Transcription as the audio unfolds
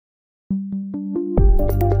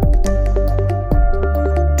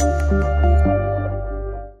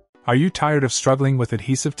Are you tired of struggling with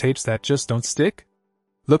adhesive tapes that just don't stick?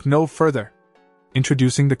 Look no further.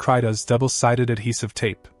 Introducing the Cridoz double-sided adhesive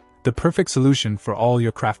tape, the perfect solution for all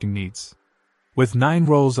your crafting needs. With 9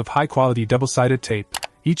 rolls of high-quality double-sided tape,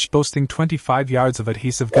 each boasting 25 yards of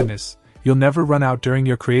adhesive goodness, you'll never run out during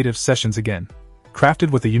your creative sessions again.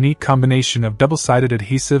 Crafted with a unique combination of double-sided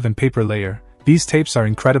adhesive and paper layer, these tapes are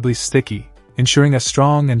incredibly sticky, ensuring a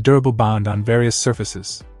strong and durable bond on various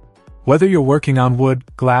surfaces. Whether you're working on wood,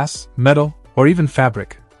 glass, metal, or even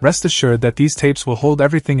fabric, rest assured that these tapes will hold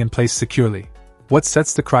everything in place securely. What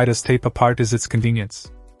sets the Cridoz tape apart is its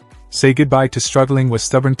convenience. Say goodbye to struggling with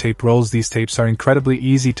stubborn tape rolls. These tapes are incredibly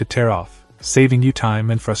easy to tear off, saving you time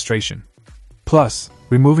and frustration. Plus,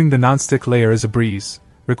 removing the non-stick layer is a breeze,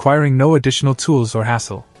 requiring no additional tools or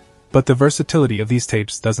hassle. But the versatility of these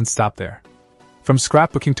tapes doesn't stop there. From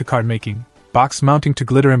scrapbooking to card making, box mounting to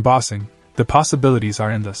glitter embossing, the possibilities are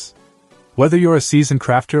endless. Whether you're a seasoned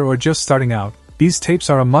crafter or just starting out, these tapes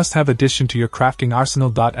are a must-have addition to your crafting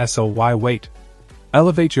arsenal. So why wait?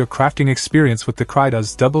 Elevate your crafting experience with the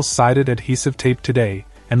Cridoz double-sided adhesive tape today,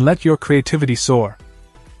 and let your creativity soar.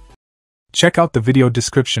 Check out the video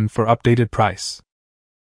description for updated price.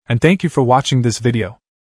 And thank you for watching this video.